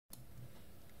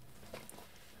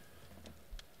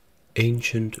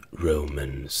Ancient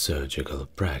Roman surgical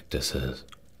practices,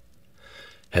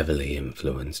 heavily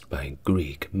influenced by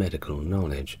Greek medical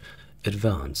knowledge,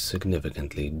 advanced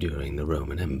significantly during the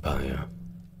Roman Empire.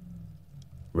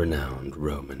 Renowned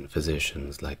Roman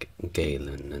physicians like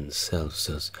Galen and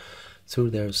Celsus,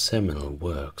 through their seminal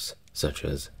works such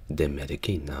as De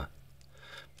Medicina,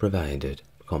 provided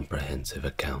comprehensive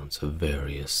accounts of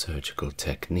various surgical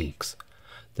techniques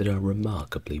that are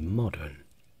remarkably modern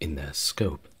in their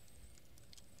scope.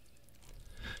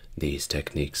 These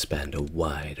techniques spanned a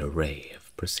wide array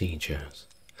of procedures,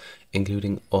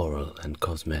 including oral and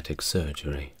cosmetic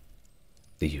surgery,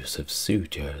 the use of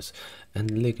sutures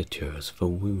and ligatures for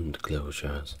wound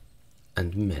closures,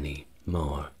 and many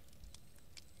more.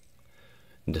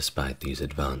 Despite these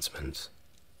advancements,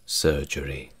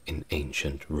 surgery in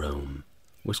ancient Rome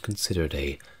was considered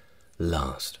a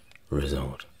last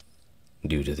resort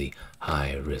due to the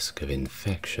high risk of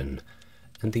infection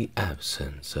and the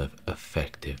absence of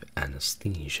effective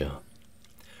anesthesia,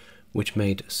 which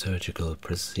made surgical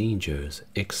procedures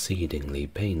exceedingly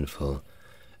painful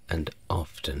and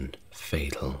often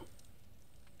fatal.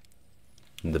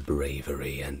 The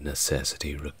bravery and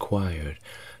necessity required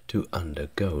to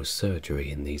undergo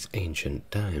surgery in these ancient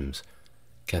times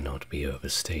cannot be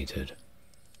overstated,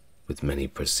 with many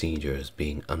procedures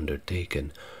being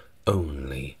undertaken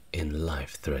only in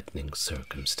life-threatening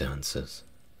circumstances.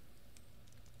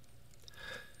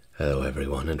 Hello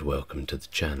everyone and welcome to the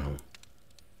channel.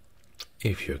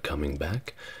 If you're coming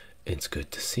back, it's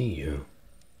good to see you.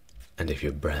 And if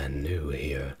you're brand new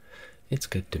here, it's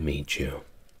good to meet you.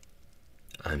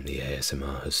 I'm the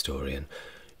ASMR historian,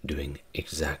 doing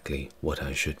exactly what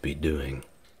I should be doing.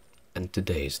 And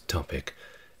today's topic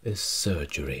is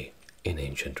surgery in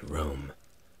ancient Rome.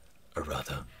 A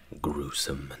rather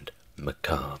gruesome and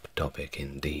macabre topic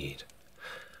indeed,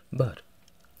 but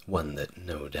one that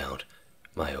no doubt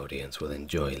my audience will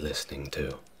enjoy listening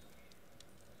to.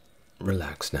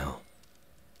 Relax now,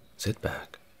 sit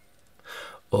back,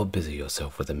 or busy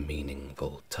yourself with a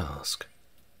meaningful task.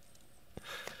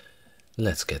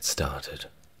 Let's get started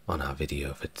on our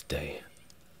video for today.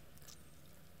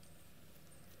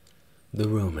 The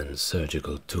Roman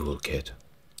surgical toolkit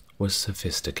was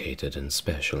sophisticated and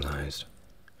specialized,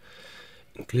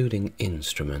 including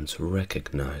instruments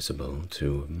recognizable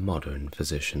to modern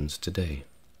physicians today.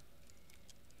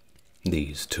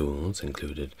 These tools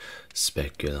included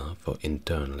specula for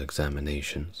internal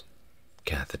examinations,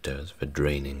 catheters for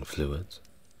draining fluids,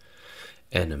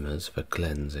 enemas for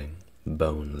cleansing,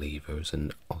 bone levers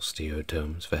and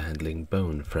osteotomes for handling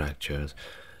bone fractures,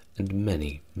 and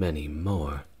many, many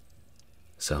more,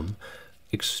 some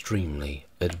extremely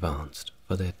advanced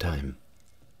for their time.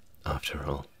 After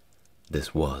all,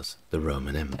 this was the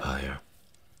Roman Empire.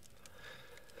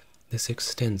 This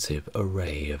extensive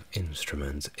array of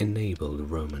instruments enabled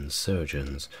Roman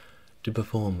surgeons to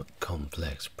perform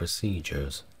complex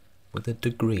procedures with a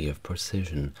degree of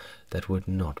precision that would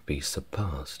not be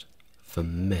surpassed for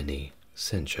many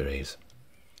centuries.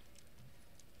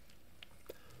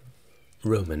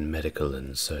 Roman medical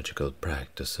and surgical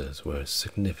practices were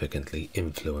significantly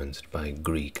influenced by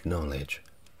Greek knowledge,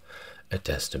 a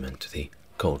testament to the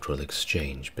cultural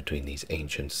exchange between these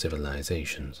ancient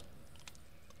civilizations.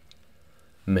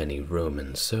 Many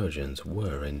Roman surgeons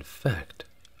were, in fact,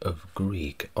 of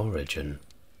Greek origin,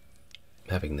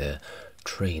 having their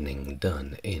training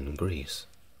done in Greece,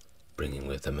 bringing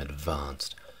with them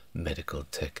advanced medical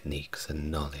techniques and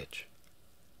knowledge.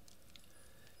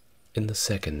 In the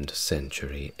 2nd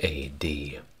century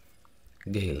AD,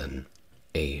 Galen,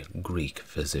 a Greek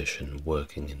physician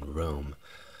working in Rome,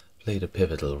 played a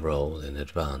pivotal role in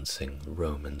advancing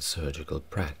Roman surgical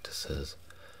practices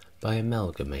by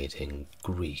amalgamating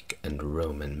Greek and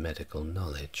Roman medical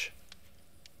knowledge.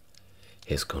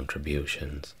 His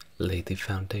contributions laid the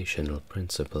foundational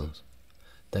principles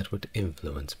that would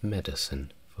influence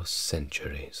medicine for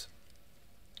centuries.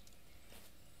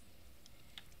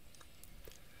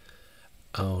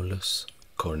 Aulus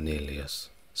Cornelius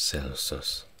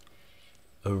Celsus,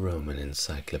 a Roman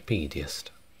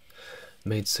encyclopedist,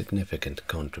 made significant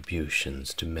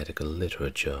contributions to medical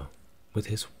literature with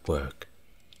his work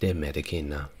De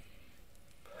Medicina.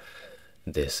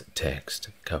 This text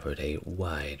covered a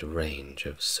wide range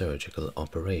of surgical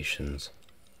operations,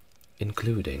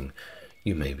 including,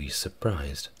 you may be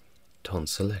surprised,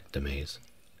 tonsillectomies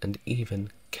and even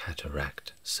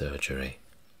cataract surgery,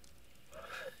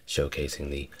 showcasing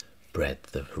the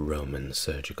breadth of Roman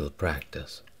surgical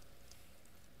practice.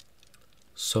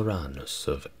 Soranus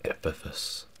of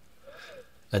Ephesus,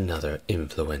 another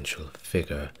influential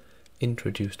figure,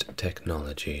 introduced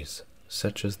technologies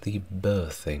such as the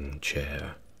birthing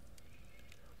chair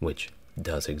which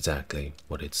does exactly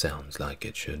what it sounds like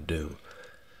it should do,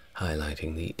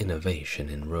 highlighting the innovation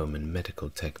in Roman medical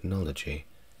technology,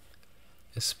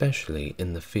 especially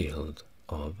in the field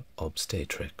of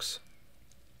obstetrics.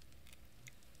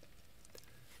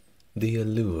 The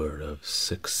allure of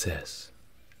success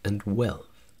and wealth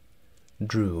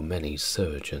drew many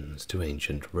surgeons to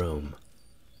ancient Rome,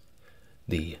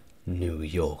 the New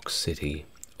York City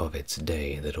of its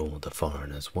day that all the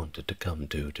foreigners wanted to come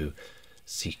to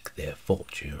seek their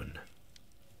fortune.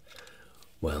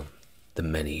 Well, the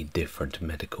many different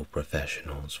medical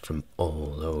professionals from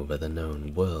all over the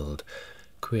known world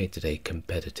created a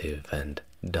competitive and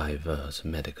diverse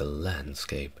medical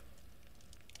landscape.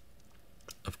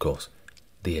 Of course,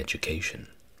 the education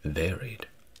varied,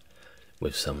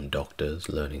 with some doctors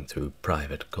learning through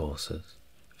private courses,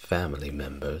 family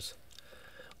members,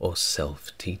 or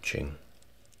self-teaching,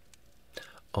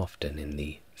 often in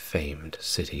the famed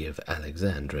city of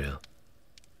Alexandria,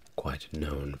 quite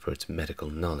known for its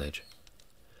medical knowledge.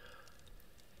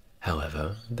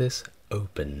 However, this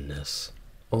openness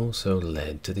also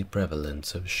led to the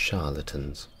prevalence of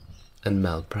charlatans and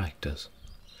malpractice,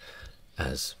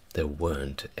 as there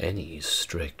weren't any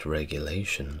strict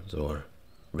regulations, or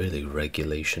really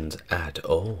regulations at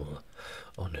all,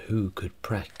 on who could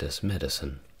practice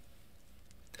medicine.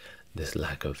 This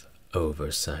lack of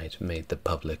oversight made the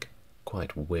public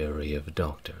quite wary of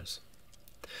doctors,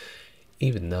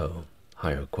 even though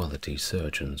higher quality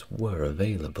surgeons were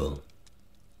available.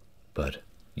 But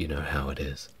you know how it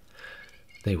is.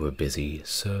 They were busy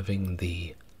serving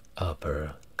the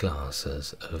upper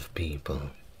classes of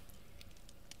people.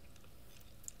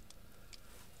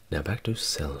 Now back to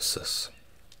Celsus.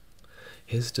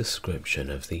 His description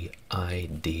of the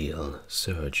ideal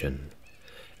surgeon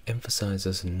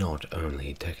emphasizes not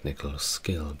only technical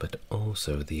skill but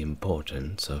also the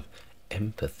importance of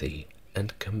empathy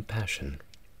and compassion,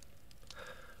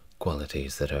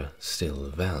 qualities that are still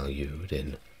valued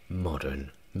in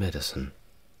modern medicine.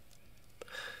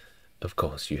 Of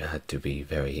course, you had to be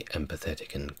very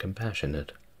empathetic and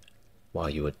compassionate while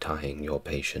you were tying your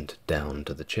patient down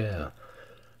to the chair,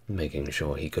 making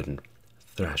sure he couldn't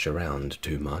thrash around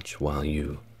too much while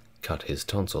you cut his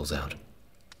tonsils out.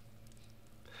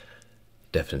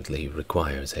 Definitely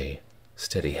requires a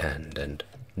steady hand and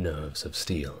nerves of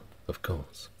steel, of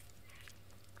course.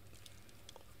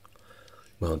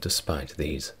 Well, despite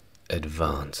these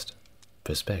advanced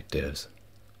perspectives,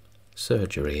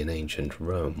 surgery in ancient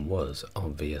Rome was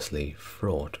obviously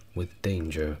fraught with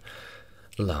danger,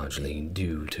 largely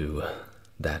due to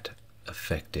that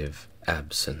effective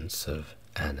absence of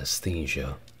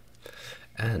anesthesia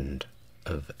and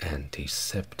of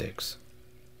antiseptics,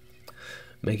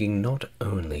 making not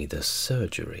only the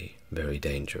surgery very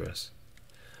dangerous,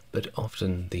 but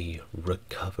often the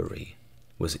recovery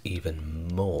was even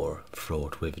more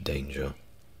fraught with danger.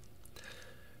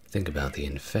 Think about the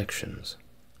infections,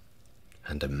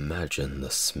 and imagine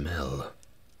the smell.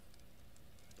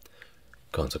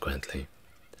 Consequently,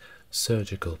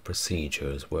 surgical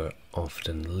procedures were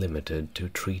often limited to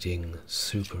treating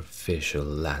superficial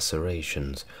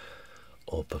lacerations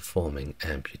or performing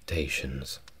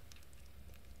amputations.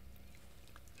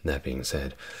 That being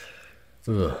said,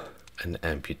 an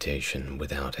amputation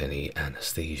without any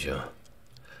anesthesia.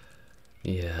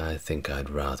 Yeah, I think I'd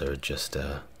rather just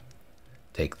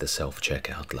take the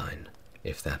self-checkout line,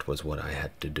 if that was what I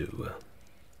had to do.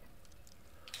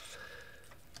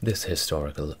 This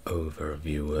historical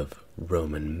overview of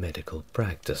Roman medical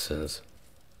practices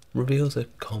reveals a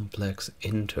complex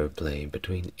interplay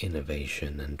between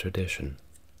innovation and tradition,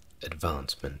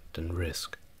 advancement and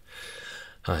risk,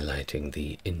 highlighting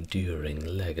the enduring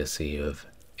legacy of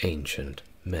ancient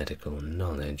medical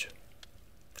knowledge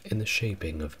in the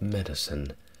shaping of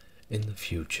medicine in the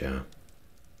future.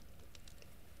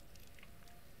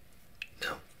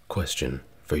 Now, question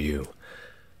for you.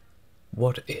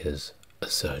 What is a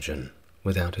surgeon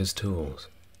without his tools?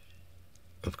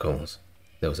 Of course,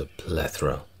 there was a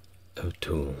plethora of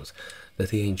tools that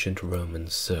the ancient Roman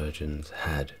surgeons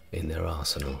had in their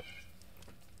arsenal.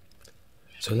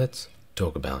 So let's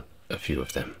talk about a few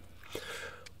of them.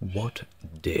 What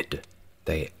did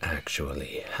they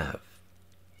actually have?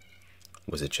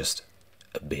 Was it just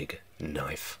a big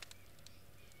knife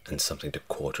and something to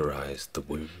cauterize the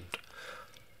wound?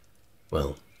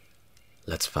 Well,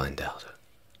 let's find out.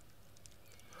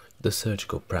 The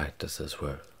surgical practices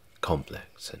were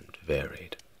complex and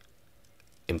varied,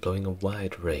 employing a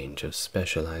wide range of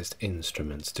specialized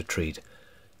instruments to treat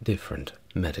different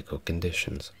medical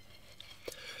conditions.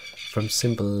 From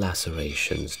simple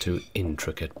lacerations to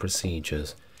intricate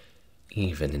procedures,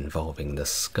 even involving the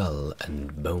skull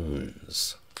and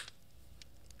bones.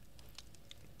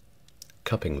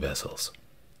 cupping vessels.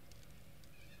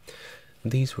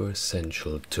 These were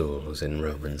essential tools in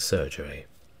Roman surgery,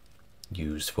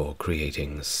 used for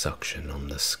creating suction on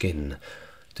the skin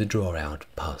to draw out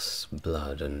pus,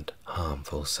 blood, and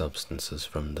harmful substances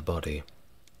from the body.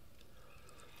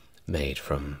 Made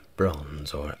from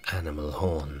bronze or animal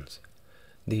horns,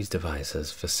 these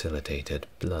devices facilitated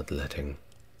bloodletting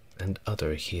and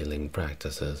other healing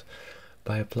practices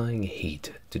by applying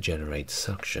heat to generate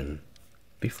suction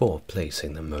before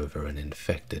placing them over an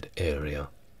infected area.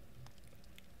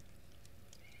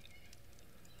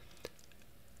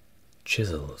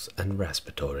 Chisels and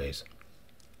respiratories.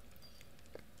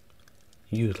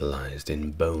 Utilized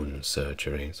in bone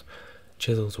surgeries,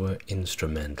 chisels were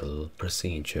instrumental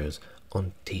procedures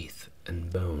on teeth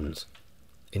and bones,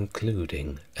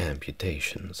 including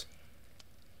amputations,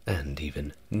 and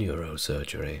even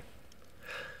neurosurgery.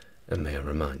 And may I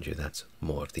remind you, that's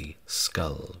more of the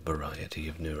skull variety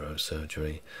of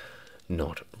neurosurgery,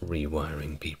 not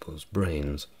rewiring people's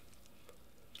brains.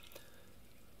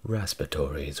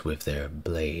 Respiratories, with their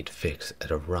blade fixed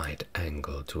at a right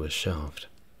angle to a shaft,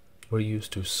 were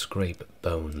used to scrape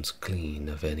bones clean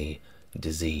of any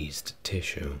diseased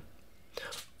tissue,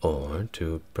 or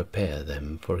to prepare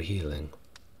them for healing,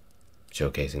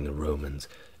 showcasing the Romans'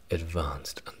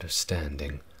 advanced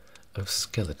understanding of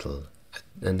skeletal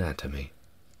anatomy.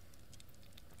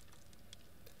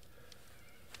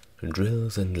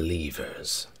 Drills and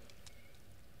levers.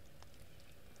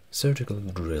 Surgical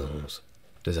drills,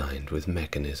 designed with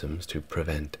mechanisms to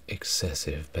prevent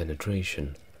excessive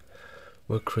penetration,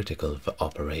 were critical for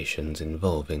operations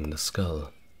involving the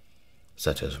skull,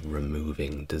 such as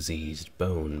removing diseased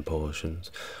bone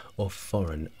portions or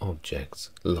foreign objects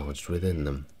lodged within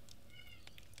them.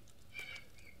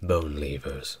 Bone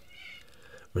levers,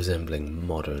 resembling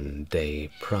modern-day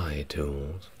pry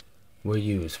tools, were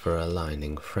used for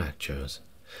aligning fractures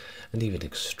and even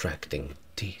extracting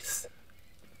teeth,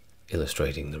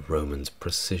 illustrating the Romans'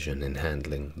 precision in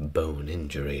handling bone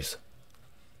injuries.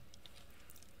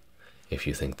 If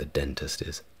you think the dentist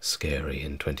is scary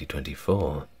in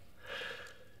 2024,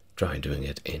 try doing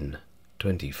it in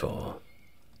 24.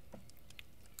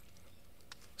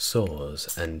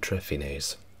 Saws and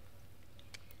trephines.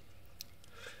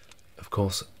 Of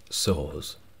course,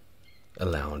 saws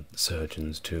allowed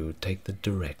surgeons to take the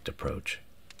direct approach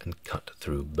and cut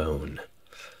through bone,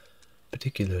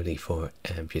 particularly for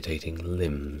amputating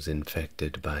limbs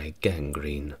infected by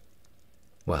gangrene,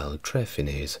 while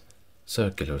trephines,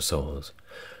 circular saws,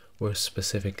 were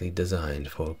specifically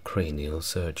designed for cranial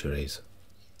surgeries,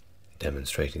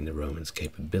 demonstrating the Romans'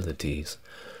 capabilities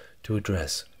to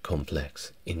address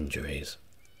complex injuries.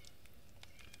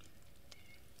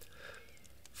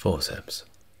 Forceps.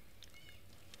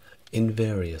 In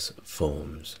various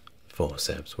forms,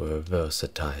 forceps were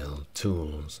versatile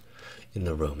tools in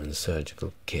the Roman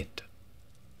surgical kit.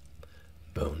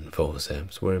 Bone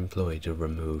forceps were employed to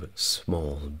remove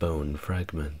small bone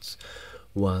fragments,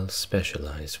 while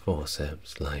specialized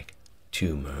forceps like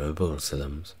tumor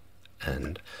avulsellums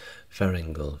and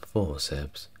pharyngeal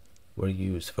forceps were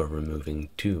used for removing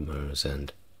tumors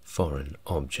and foreign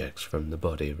objects from the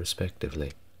body,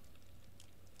 respectively.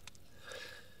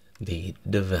 The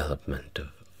development of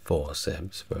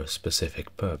forceps for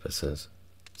specific purposes,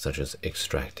 such as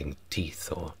extracting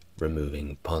teeth or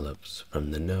removing polyps from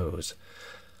the nose,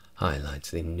 highlights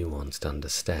the nuanced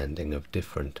understanding of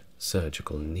different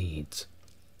surgical needs.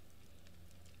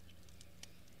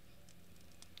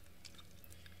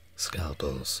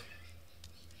 Scalpels.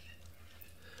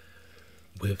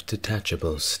 With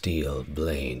detachable steel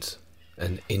blades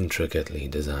and intricately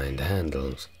designed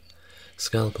handles,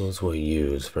 scalpels were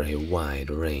used for a wide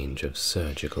range of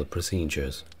surgical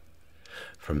procedures,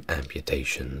 from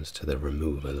amputations to the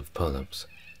removal of polyps,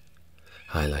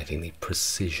 highlighting the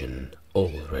precision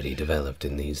already developed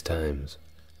in these times.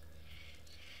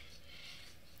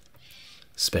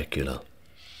 Specula.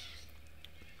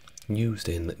 Used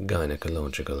in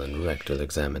gynecological and rectal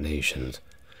examinations,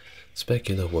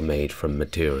 specula were made from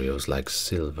materials like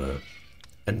silver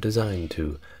and designed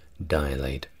to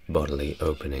dilate bodily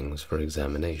openings for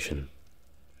examination.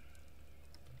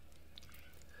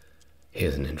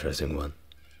 Here's an interesting one: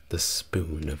 the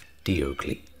spoon of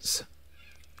Diocles.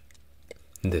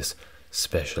 This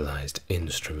specialized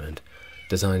instrument,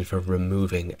 designed for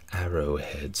removing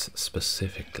arrowheads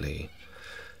specifically,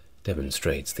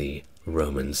 demonstrates the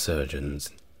Roman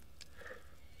surgeons'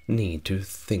 need to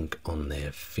think on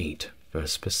their feet for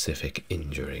specific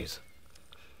injuries.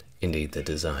 Indeed, the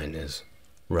design is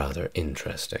rather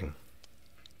interesting.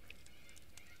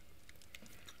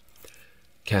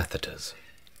 Catheters.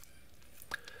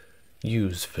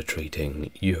 Used for treating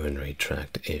urinary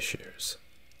tract issues,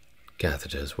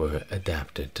 catheters were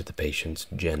adapted to the patient's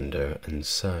gender and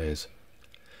size,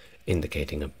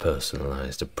 indicating a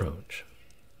personalized approach.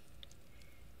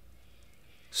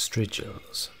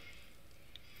 Strigils,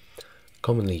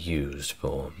 commonly used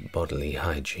for bodily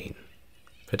hygiene,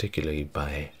 particularly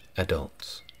by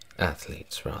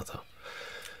athletes rather.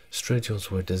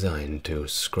 Strigils were designed to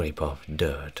scrape off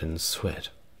dirt and sweat.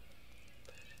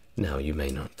 Now you may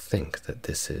not think that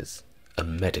this is a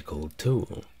medical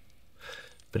tool,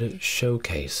 but it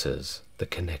showcases the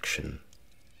connection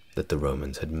that the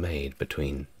Romans had made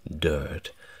between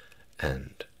dirt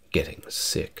and getting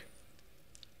sick.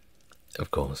 Of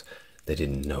course, they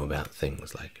didn't know about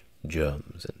things like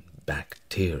germs and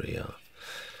bacteria,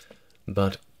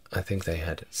 but I think they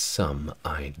had some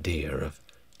idea of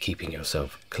keeping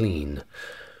yourself clean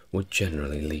would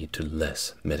generally lead to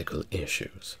less medical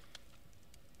issues.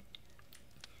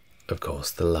 Of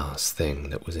course, the last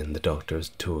thing that was in the doctor's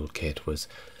toolkit was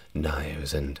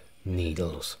knives and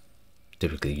needles,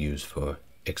 typically used for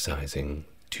excising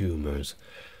tumors,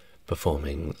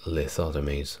 performing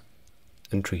lithotomies,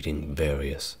 and treating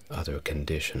various other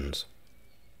conditions.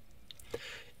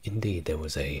 Indeed, there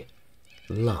was a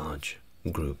large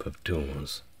group of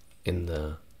tools in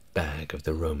the bag of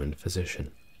the Roman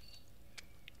physician.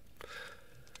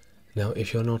 Now,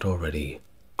 if you're not already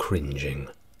cringing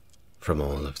from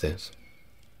all of this,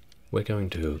 we're going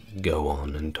to go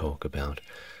on and talk about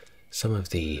some of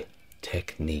the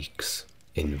techniques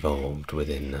involved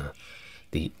within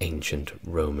the ancient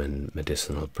Roman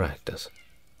medicinal practice.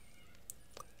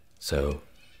 So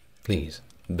please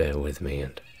bear with me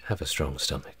and have a strong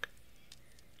stomach.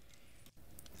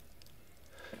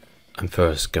 I'm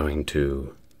first going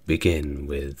to begin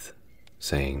with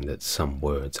saying that some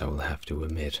words I will have to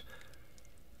omit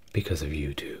because of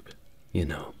YouTube, you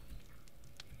know.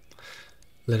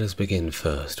 Let us begin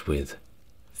first with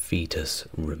fetus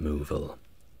removal.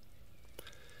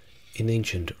 In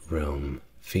ancient Rome,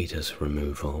 fetus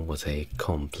removal was a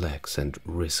complex and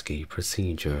risky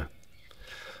procedure,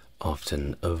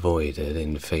 often avoided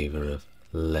in favor of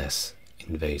less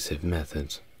invasive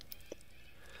methods.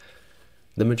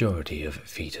 The majority of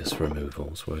fetus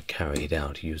removals were carried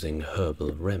out using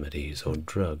herbal remedies or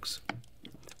drugs,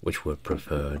 which were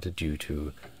preferred due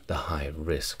to the high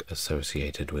risk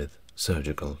associated with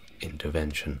surgical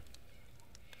intervention.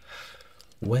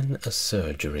 When a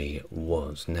surgery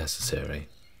was necessary,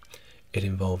 it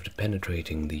involved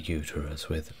penetrating the uterus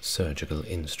with surgical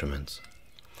instruments.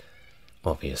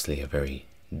 Obviously a very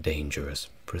dangerous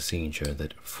procedure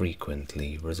that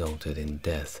frequently resulted in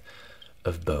death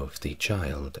of both the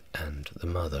child and the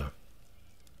mother.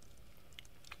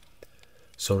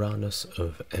 Soranus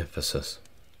of Ephesus,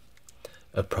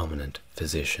 a prominent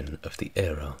physician of the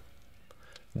era,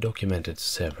 documented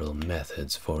several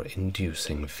methods for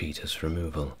inducing fetus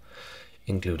removal,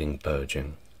 including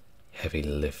purging, heavy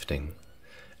lifting,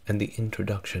 and the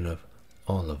introduction of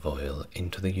olive oil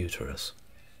into the uterus.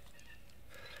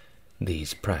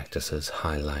 These practices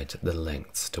highlight the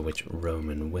lengths to which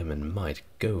Roman women might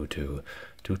go to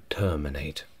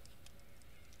terminate,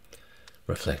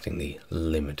 reflecting the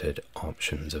limited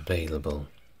options available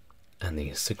and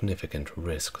the significant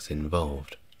risks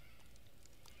involved.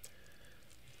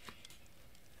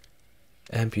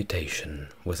 Amputation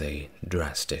was a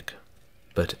drastic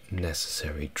but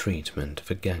necessary treatment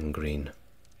for gangrene,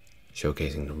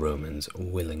 showcasing the Romans'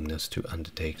 willingness to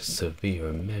undertake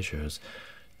severe measures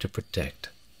to protect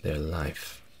their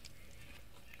life.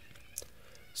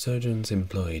 Surgeons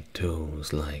employed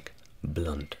tools like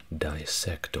blunt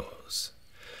dissectors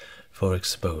for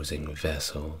exposing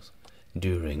vessels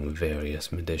during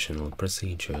various medicinal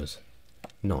procedures,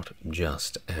 not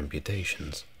just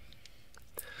amputations.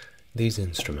 These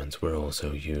instruments were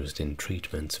also used in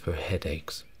treatments for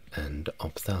headaches and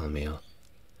ophthalmia,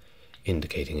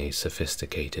 indicating a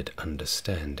sophisticated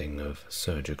understanding of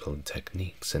surgical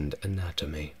techniques and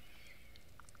anatomy.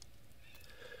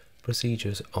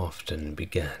 Procedures often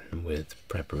began with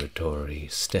preparatory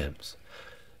steps,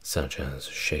 such as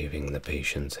shaving the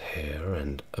patient's hair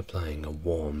and applying a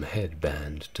warm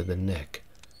headband to the neck,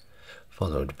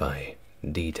 followed by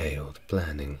detailed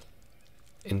planning,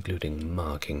 including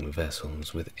marking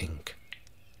vessels with ink.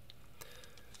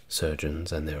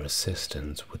 Surgeons and their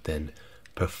assistants would then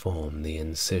perform the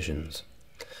incisions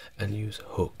and use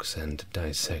hooks and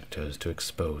dissectors to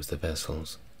expose the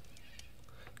vessels,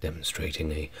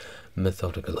 demonstrating a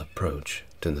methodical approach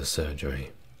to the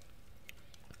surgery.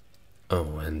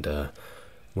 Oh, and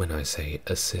when I say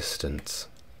assistants,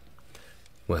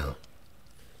 well,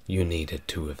 you needed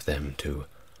two of them to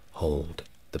hold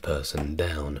the person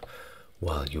down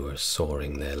while you were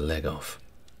sawing their leg off.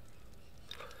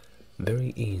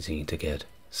 Very easy to get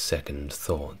second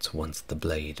thoughts once the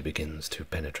blade begins to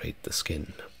penetrate the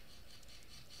skin.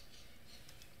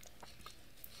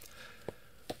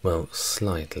 Well,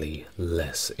 slightly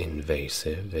less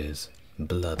invasive is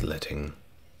bloodletting,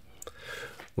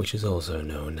 which is also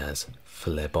known as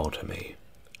phlebotomy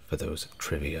for those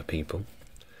trivia people.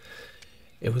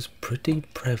 It was pretty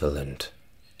prevalent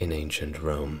in ancient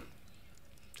Rome,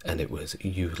 and it was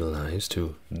utilized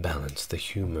to balance the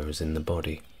humors in the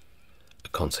body, a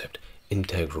concept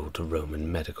integral to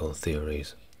Roman medical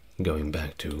theories, going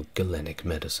back to Galenic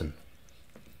medicine.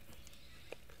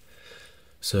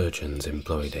 Surgeons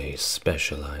employed a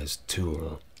specialized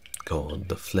tool called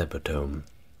the phlebotome,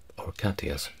 or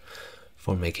catius,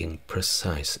 for making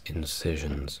precise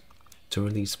incisions to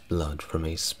release blood from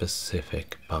a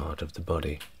specific part of the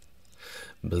body,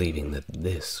 believing that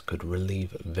this could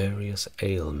relieve various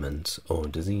ailments or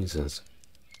diseases.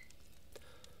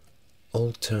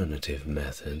 Alternative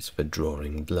methods for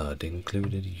drawing blood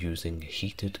included using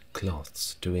heated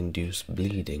cloths to induce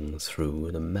bleeding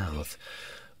through the mouth,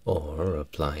 or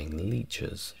applying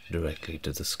leeches directly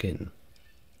to the skin.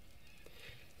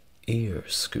 Ear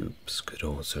scoops could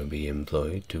also be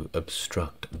employed to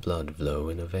obstruct blood flow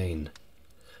in a vein,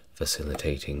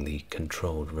 facilitating the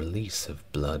controlled release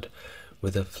of blood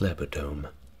with a phlebotome.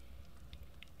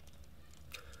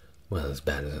 Well, as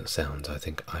bad as it sounds, I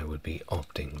think I would be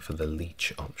opting for the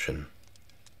leech option.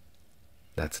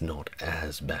 That's not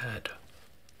as bad.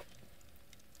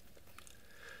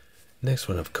 Next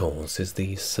one, of course, is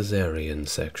the caesarean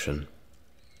section,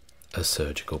 a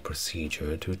surgical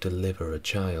procedure to deliver a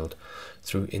child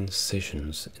through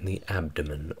incisions in the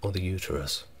abdomen or the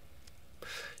uterus.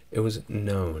 It was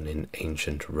known in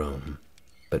ancient Rome,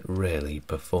 but rarely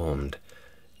performed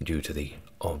due to the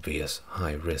obvious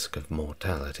high risk of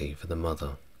mortality for the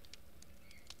mother.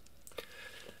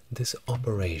 This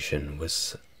operation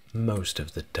was most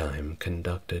of the time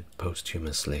conducted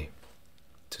posthumously,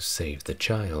 to save the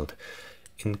child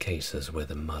in cases where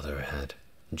the mother had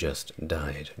just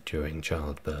died during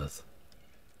childbirth.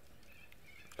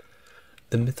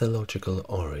 The mythological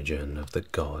origin of the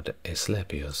god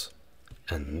Asclepius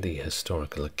and the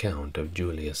historical account of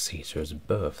Julius Caesar's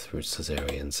birth through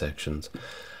caesarean sections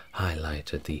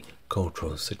highlighted the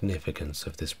cultural significance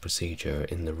of this procedure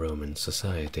in the Roman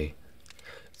society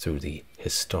through the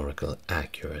historical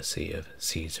accuracy of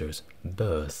Caesar's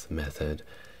birth method.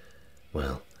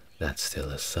 Well, that's still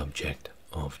a subject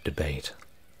of debate.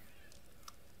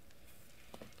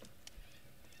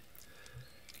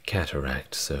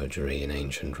 Cataract surgery in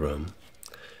ancient Rome,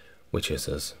 which is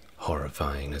as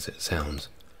horrifying as it sounds,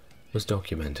 was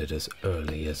documented as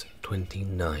early as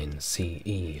 29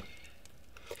 CE.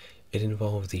 It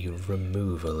involved the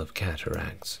removal of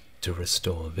cataracts to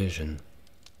restore vision.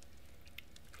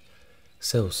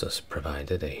 Celsus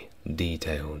provided a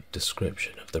detailed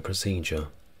description of the procedure,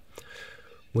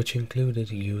 which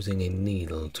included using a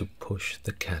needle to push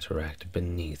the cataract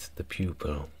beneath the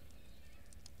pupil.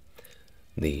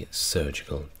 The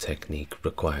surgical technique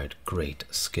required great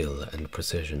skill and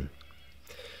precision,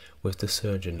 with the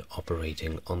surgeon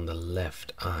operating on the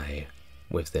left eye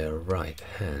with their right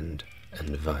hand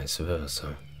and vice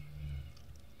versa.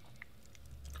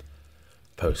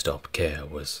 Post-op care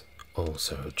was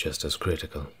also just as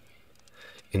critical,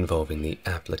 involving the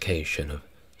application of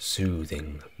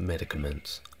soothing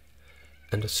medicaments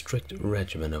and a strict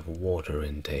regimen of water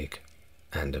intake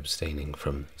and abstaining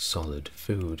from solid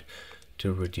food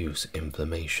to reduce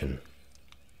inflammation.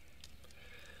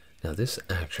 Now, this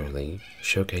actually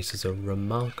showcases a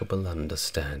remarkable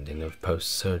understanding of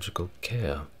post-surgical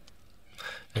care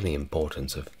and the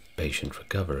importance of patient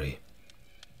recovery.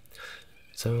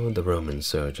 So the Roman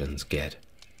surgeons get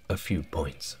a few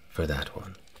points for that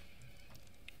one.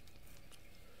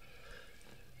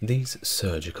 These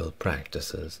surgical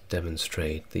practices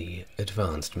demonstrate the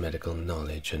advanced medical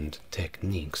knowledge and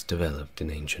techniques developed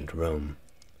in ancient Rome,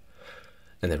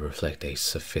 and they reflect a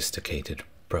sophisticated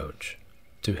approach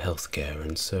to healthcare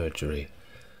and surgery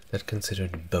that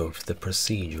considered both the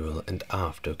procedural and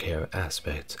aftercare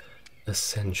aspects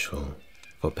essential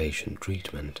for patient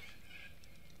treatment.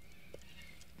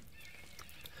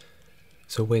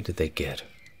 So where did they get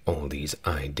all these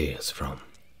ideas from?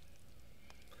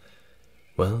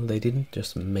 Well, they didn't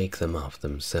just make them up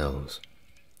themselves.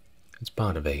 It's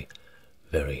part of a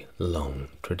very long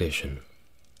tradition.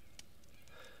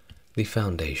 The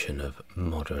foundation of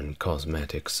modern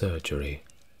cosmetic surgery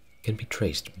can be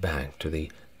traced back to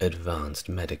the advanced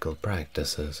medical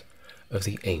practices of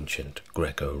the ancient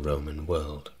Greco-Roman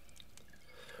world,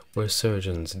 where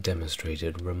surgeons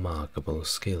demonstrated remarkable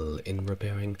skill in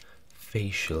repairing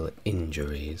facial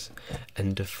injuries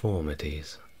and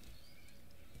deformities.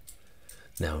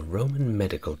 Now, Roman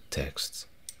medical texts,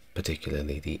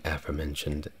 particularly the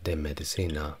aforementioned De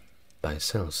Medicina by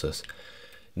Celsus,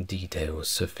 detail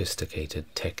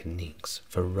sophisticated techniques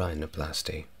for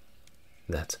rhinoplasty.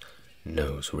 That's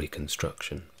nose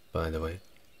reconstruction, by the way,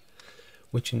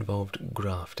 which involved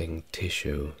grafting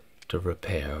tissue to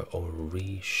repair or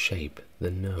reshape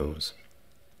the nose.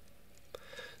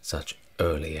 Such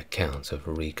early accounts of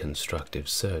reconstructive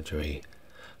surgery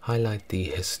highlight the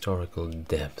historical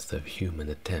depth of human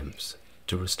attempts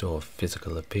to restore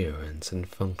physical appearance and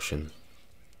function.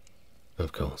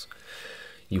 Of course,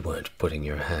 you weren't putting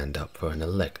your hand up for an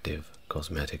elective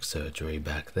cosmetic surgery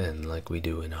back then like we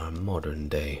do in our modern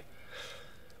day.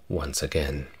 Once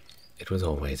again, it was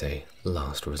always a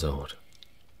last resort.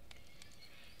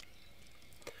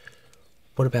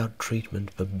 What about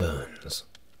treatment for burns?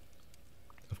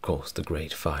 Of course, the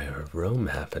Great Fire of Rome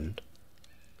happened.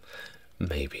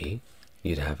 Maybe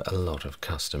you'd have a lot of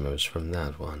customers from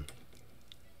that one.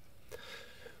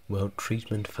 Well,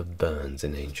 treatment for burns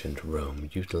in ancient Rome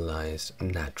utilized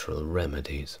natural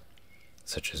remedies,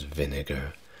 such as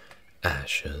vinegar,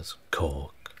 ashes,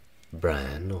 cork,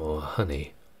 bran, or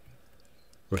honey,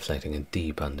 reflecting a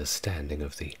deep understanding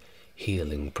of the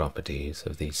healing properties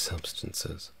of these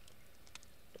substances.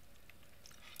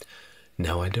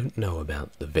 Now, I don't know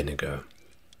about the vinegar,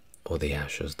 or the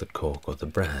ashes, the cork, or the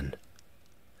bran,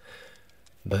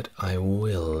 but I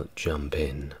will jump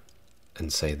in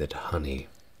and say that honey,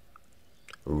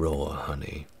 raw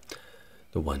honey,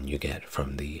 the one you get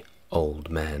from the old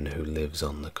man who lives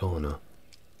on the corner,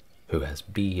 who has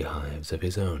beehives of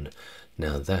his own,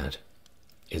 now that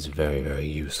is very, very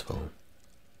useful.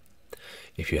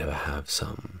 If you ever have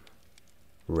some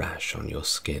rash on your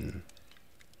skin,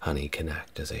 honey can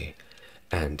act as a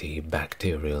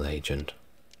antibacterial agent,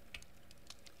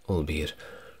 albeit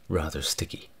rather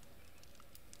sticky.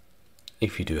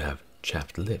 If you do have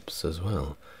chapped lips as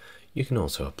well, you can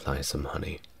also apply some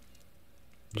honey.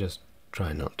 Just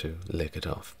try not to lick it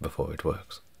off before it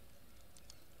works.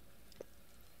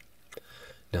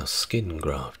 Now, skin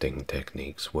grafting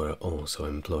techniques were also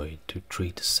employed to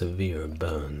treat severe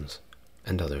burns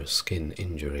and other skin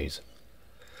injuries.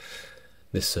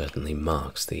 This certainly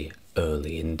marks the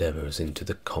early endeavors into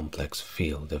the complex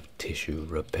field of tissue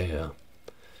repair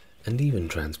and even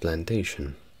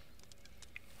transplantation.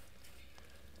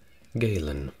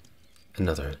 Galen,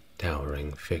 another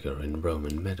towering figure in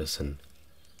Roman medicine,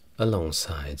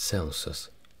 alongside Celsus,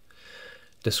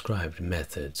 described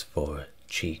methods for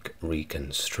cheek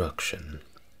reconstruction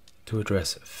to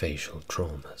address facial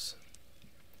traumas.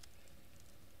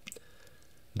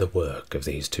 The work of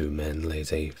these two men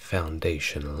lays a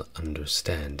foundational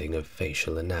understanding of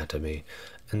facial anatomy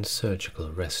and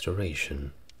surgical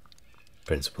restoration,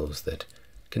 principles that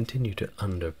continue to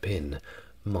underpin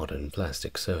modern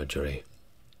plastic surgery,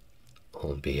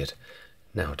 albeit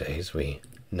nowadays we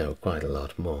know quite a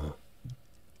lot more.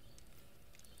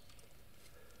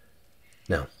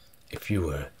 Now, if you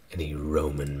were any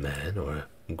Roman man or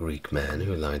a Greek man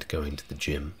who liked going to the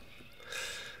gym,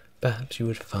 perhaps you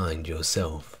would find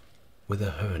yourself with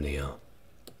a hernia.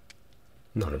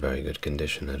 Not a very good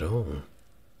condition at all.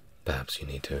 Perhaps you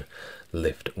need to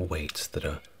lift weights that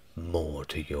are more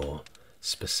to your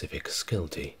specific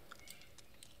skillty.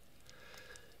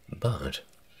 But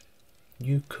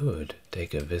you could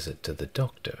take a visit to the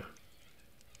doctor.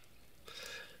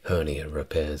 Hernia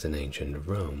repairs in ancient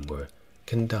Rome were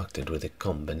conducted with a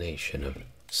combination of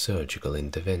surgical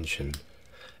intervention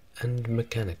and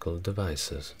mechanical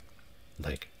devices,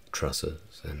 like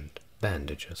trusses and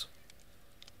bandages.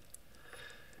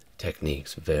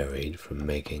 Techniques varied from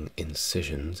making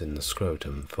incisions in the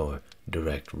scrotum for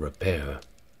direct repair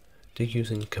to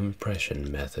using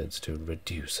compression methods to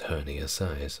reduce hernia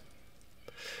size.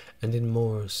 And in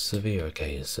more severe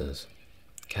cases,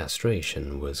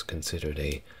 castration was considered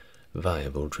a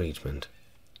viable treatment,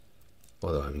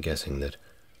 although I'm guessing that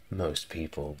most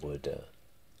people would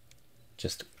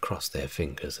just cross their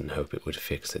fingers and hope it would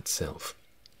fix itself.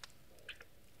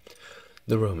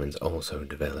 The Romans also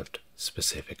developed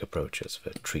specific approaches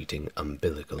for treating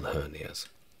umbilical hernias,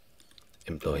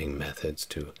 employing methods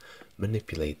to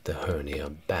manipulate the hernia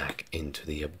back into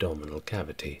the abdominal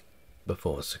cavity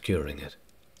before securing it,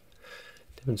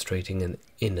 demonstrating an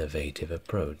innovative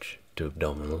approach to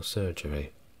abdominal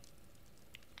surgery.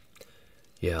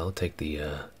 Yeah, I'll take the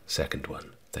second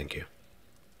one, thank you.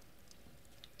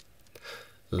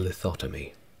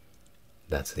 Lithotomy,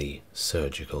 that's the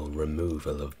surgical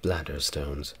removal of bladder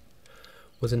stones,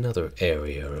 was another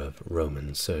area of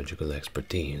Roman surgical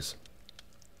expertise.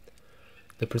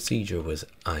 The procedure was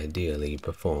ideally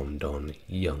performed on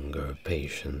younger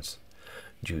patients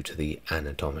due to the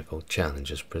anatomical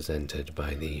challenges presented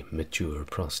by the mature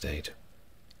prostate.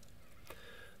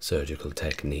 Surgical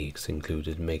techniques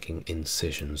included making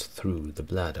incisions through the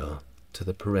bladder to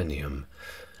the perineum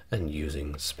and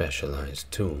using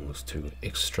specialized tools to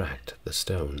extract the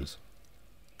stones.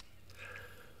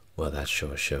 Well, that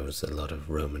sure shows a lot of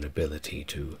Roman ability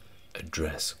to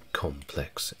address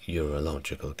complex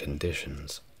urological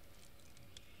conditions.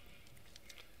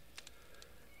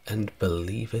 And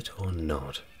believe it or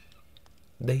not,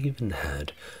 they even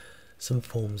had some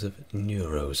forms of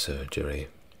neurosurgery,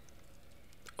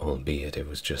 albeit it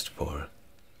was just for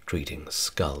treating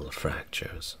skull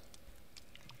fractures.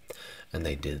 And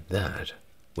they did that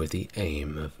with the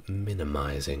aim of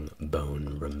minimizing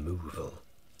bone removal,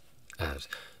 as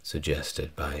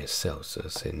suggested by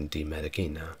Celsus in De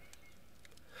Medicina,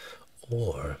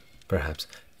 or perhaps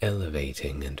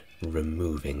elevating and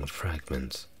removing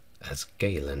fragments, as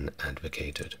Galen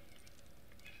advocated.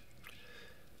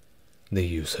 The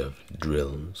use of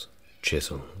drills,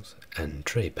 chisels, and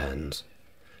trepans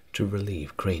to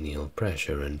relieve cranial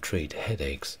pressure and treat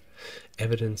headaches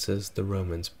evidences the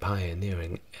Romans'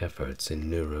 pioneering efforts in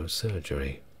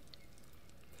neurosurgery.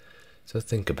 So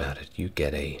think about it. You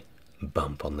get a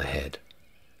bump on the head,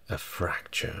 a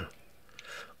fracture,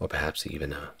 or perhaps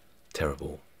even a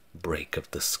terrible break of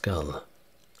the skull.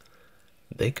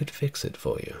 They could fix it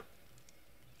for you,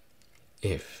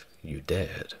 if you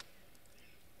dared.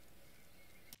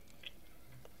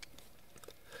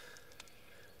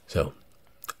 So,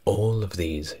 all of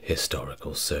these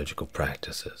historical surgical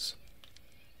practices,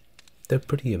 they're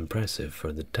pretty impressive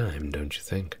for the time, don't you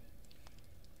think?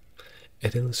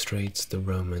 It illustrates the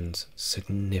Romans'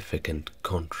 significant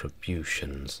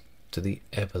contributions to the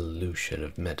evolution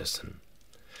of medicine,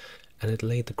 and it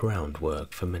laid the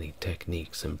groundwork for many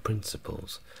techniques and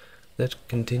principles that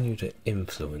continue to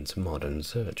influence modern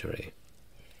surgery.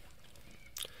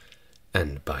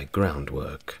 And by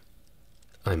groundwork,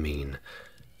 I mean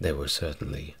they were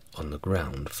certainly on the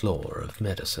ground floor of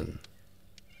medicine.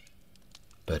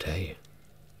 But hey,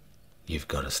 you've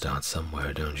got to start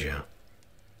somewhere, don't you?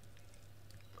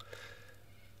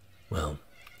 Well,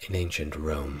 in ancient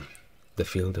Rome, the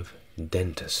field of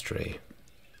dentistry,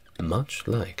 much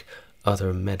like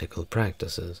other medical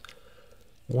practices,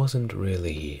 wasn't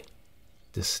really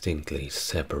distinctly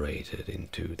separated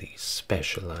into the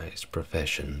specialized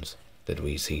professions that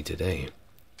we see today.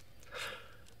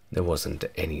 There wasn't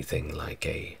anything like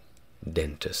a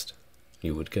dentist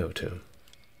you would go to.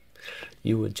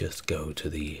 You would just go to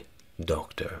the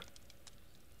doctor,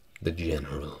 the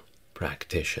general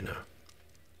practitioner.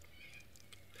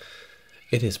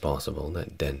 It is possible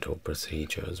that dental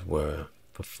procedures were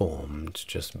performed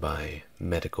just by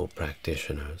medical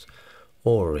practitioners,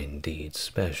 or indeed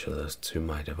specialists who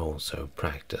might have also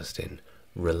practiced in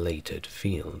related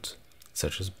fields,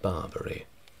 such as barbery.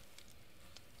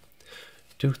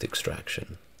 Tooth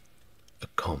extraction, a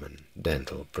common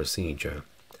dental procedure,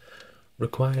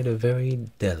 required a very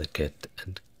delicate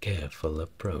and careful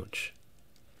approach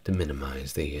to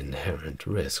minimize the inherent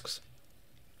risks.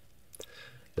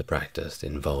 The practice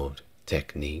involved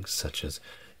techniques such as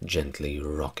gently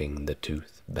rocking the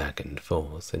tooth back and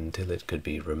forth until it could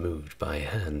be removed by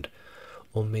hand,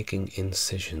 or making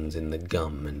incisions in the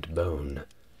gum and bone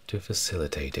to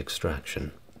facilitate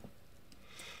extraction.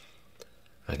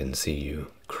 I can see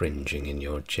you cringing in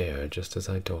your chair just as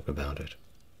I talk about it.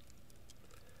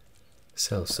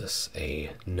 Celsus,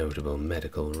 a notable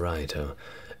medical writer,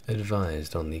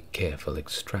 advised on the careful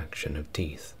extraction of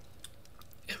teeth,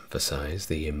 emphasized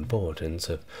the importance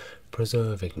of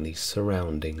preserving the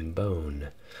surrounding bone,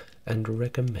 and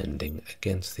recommending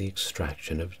against the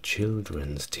extraction of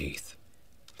children's teeth,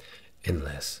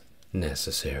 unless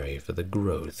necessary for the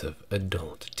growth of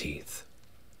adult teeth.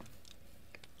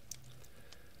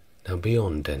 Now,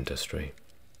 beyond dentistry,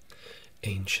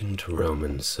 ancient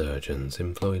Roman surgeons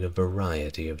employed a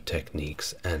variety of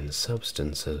techniques and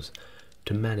substances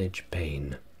to manage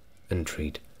pain and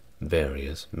treat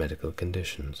various medical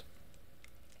conditions.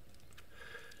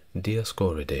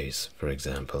 Dioscorides, for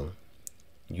example,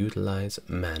 utilized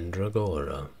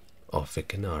mandragora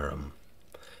officinarum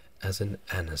as an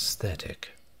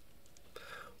anesthetic,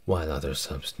 while other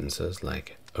substances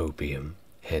like opium,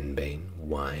 henbane,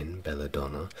 wine,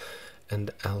 belladonna,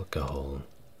 and alcohol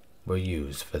were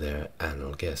used for their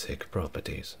analgesic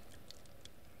properties.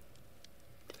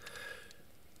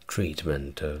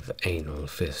 Treatment of anal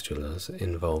fistulas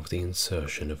involved the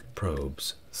insertion of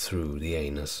probes through the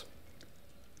anus,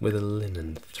 with a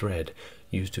linen thread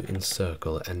used to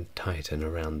encircle and tighten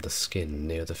around the skin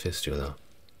near the fistula,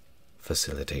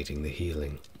 facilitating the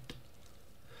healing.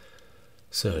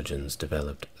 Surgeons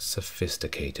developed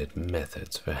sophisticated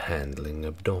methods for handling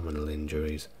abdominal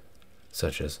injuries,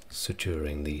 such as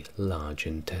suturing the large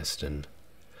intestine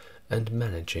and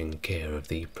managing care of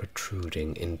the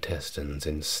protruding intestines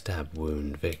in stab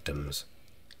wound victims.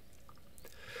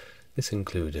 This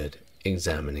included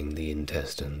examining the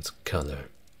intestine's color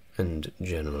and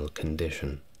general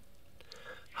condition,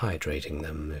 hydrating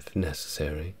them if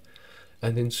necessary,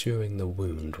 and ensuring the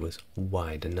wound was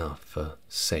wide enough for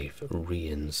safe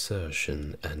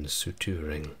reinsertion and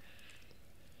suturing.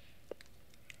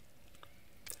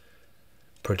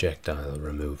 Projectile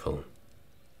removal,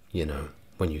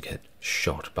 when you get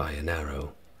shot by an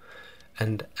arrow,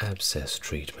 and abscess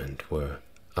treatment were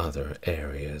other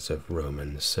areas of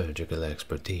Roman surgical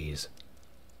expertise.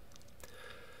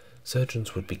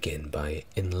 Surgeons would begin by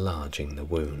enlarging the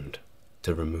wound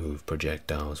to remove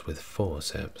projectiles with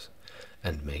forceps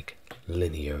and make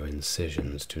linear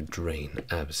incisions to drain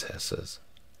abscesses,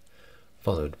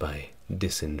 followed by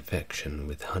disinfection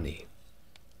with honey.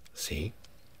 See,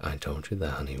 I told you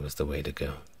the honey was the way to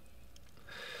go.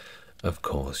 Of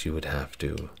course, you would have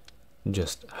to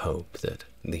just hope that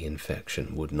the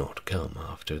infection would not come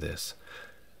after this,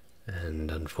 and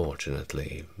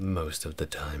unfortunately, most of the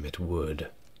time it would,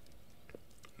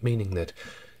 meaning that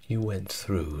you went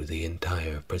through the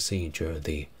entire procedure,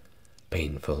 the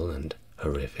painful and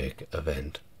horrific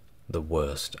event, the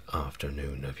worst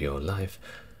afternoon of your life,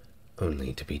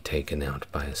 only to be taken out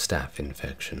by a staph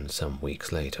infection some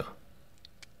weeks later.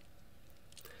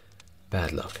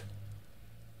 Bad luck.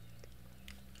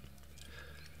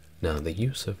 Now, the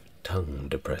use of tongue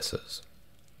depressors,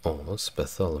 or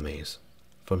spatholomies,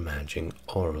 for managing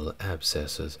oral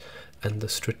abscesses and the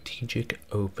strategic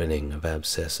opening of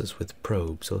abscesses with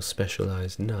probes or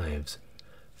specialized knives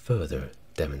further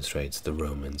demonstrates the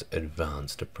Romans'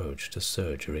 advanced approach to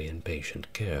surgery and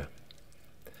patient care.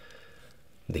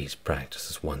 These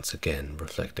practices once again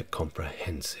reflect a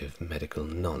comprehensive medical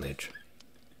knowledge.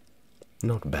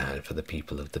 Not bad for the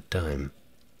people of the time,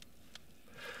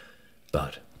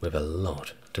 but with a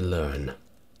lot to learn.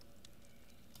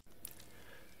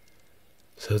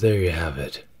 So there you have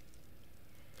it.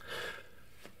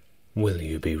 Will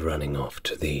you be running off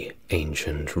to the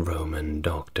ancient Roman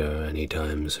doctor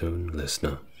anytime soon,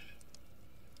 listener?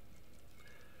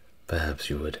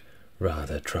 Perhaps you would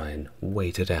rather try and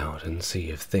wait it out and see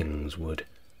if things would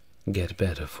get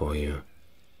better for you.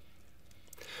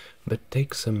 But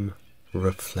take some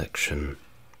reflection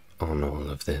on all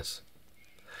of this.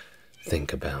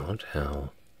 Think about how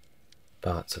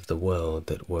parts of the world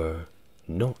that were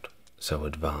not so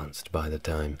advanced by the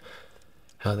time,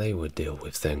 how they would deal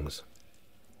with things.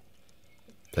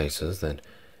 Places that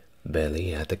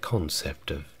barely had the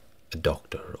concept of a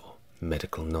doctor or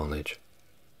medical knowledge.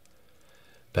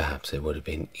 Perhaps it would have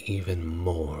been even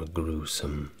more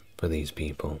gruesome for these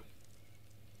people.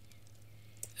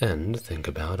 And think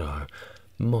about our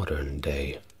modern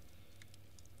day.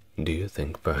 Do you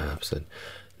think perhaps that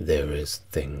there is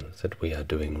things that we are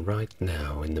doing right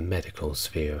now in the medical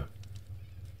sphere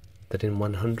that in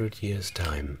 100 years'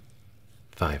 time,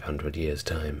 500 years'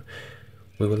 time,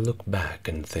 we will look back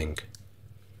and think,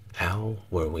 how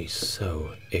were we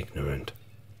so ignorant?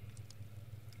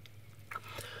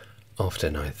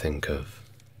 Often I think of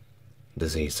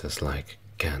diseases like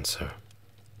cancer,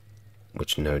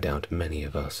 which no doubt many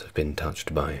of us have been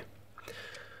touched by.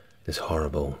 This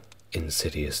horrible,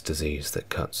 insidious disease that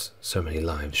cuts so many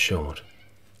lives short.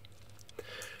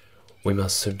 We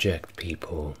must subject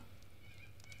people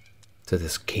to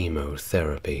this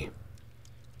chemotherapy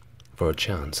for a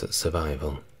chance at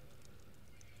survival.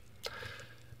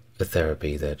 A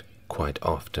therapy that quite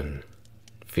often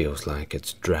feels like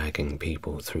it's dragging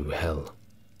people through hell,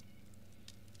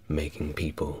 making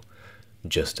people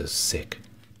just as sick,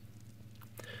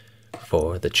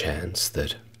 for the chance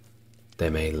that they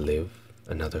may live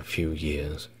another few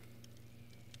years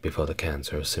before the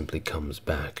cancer simply comes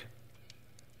back,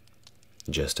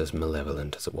 just as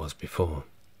malevolent as it was before.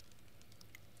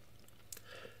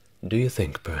 Do you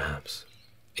think, perhaps,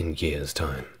 in years'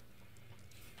 time,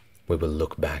 we will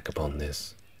look back upon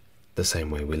this the same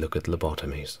way we look at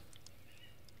lobotomies?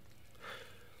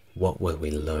 What will we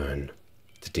learn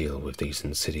to deal with these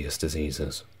insidious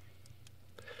diseases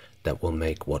that will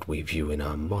make what we view in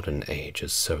our modern age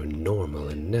as so normal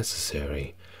and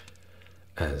necessary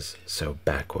as so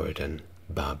backward and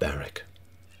barbaric?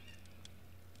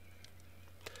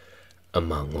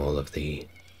 Among all of the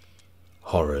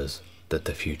horrors that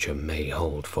the future may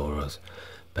hold for us,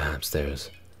 perhaps there's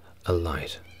a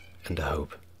light and a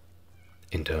hope,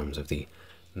 in terms of the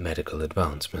medical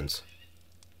advancements.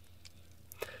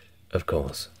 Of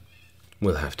course,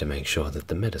 we'll have to make sure that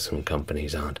the medicine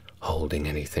companies aren't holding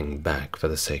anything back for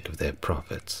the sake of their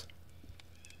profits.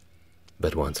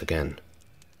 But once again,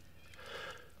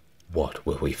 what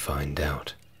will we find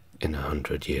out in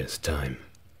 100 years' time?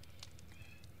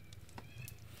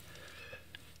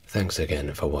 Thanks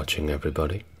again for watching,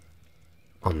 everybody.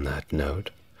 On that note,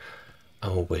 I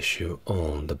will wish you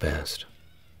all the best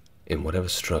in whatever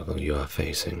struggle you are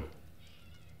facing.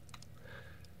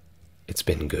 It's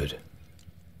been good,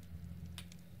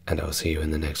 and I'll see you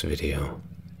in the next video.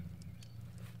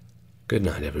 Good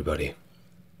night, everybody.